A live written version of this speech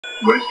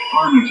West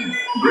Farmington,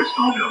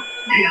 Bristolville,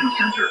 Dan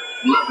Center,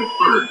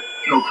 Levittburg,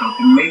 Hilltop,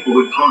 and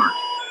Maplewood Park.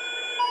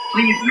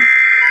 Please.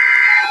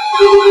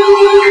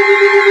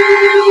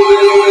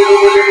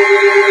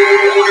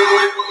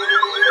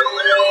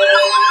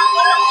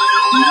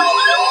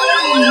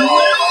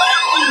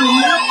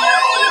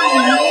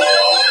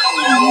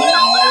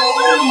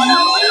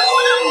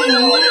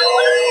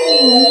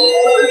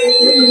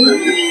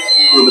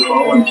 For the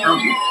following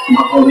county,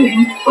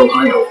 Mahoning,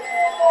 Ohio.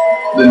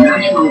 The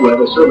National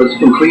Weather Service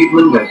in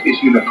Cleveland has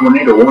issued a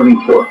tornado warning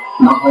for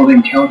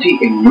Mahoning County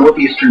in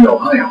northeastern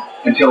Ohio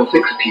until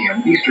 6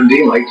 p.m. Eastern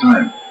Daylight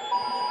Time.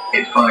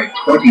 At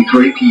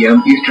 5:23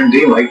 p.m. Eastern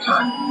Daylight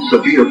Time,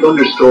 severe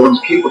thunderstorms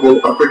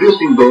capable of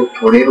producing both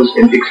tornadoes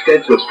and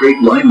extensive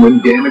straight-line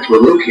wind damage were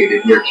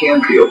located near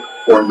Canfield,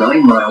 or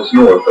 9 miles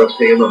north of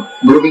Salem,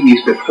 moving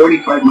east at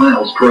 45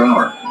 miles per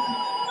hour.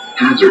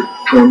 Hazard: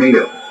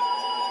 tornado.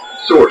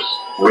 Source: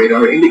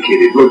 radar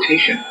indicated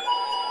rotation.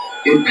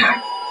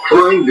 Impact: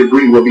 flying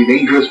debris will be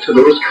dangerous to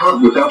those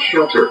caught without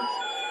shelter.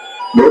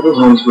 Mobile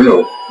homes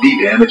will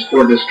be damaged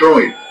or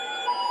destroyed.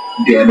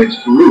 Damaged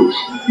roofs,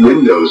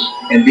 windows,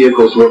 and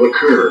vehicles will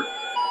occur.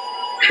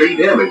 Tree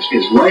damage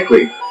is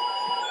likely.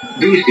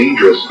 These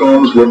dangerous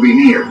storms will be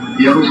near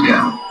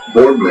Youngstown,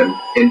 Boardman,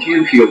 and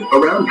Canfield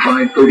around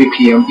 5:30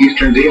 p.m.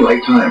 Eastern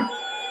Daylight Time.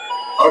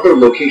 Other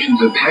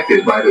locations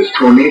impacted by this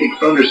tornadic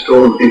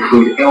thunderstorm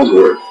include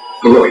Ellsworth,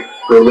 Beloit,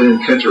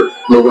 Berlin Center,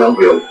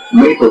 Lowellville,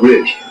 Maple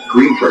Ridge,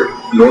 Greenford,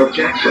 North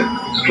Jackson,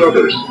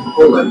 Struthers,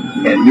 Poland,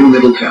 and New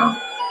Middletown.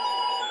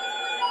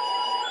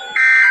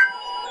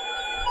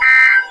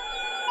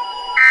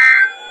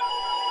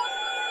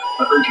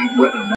 Urgent weather.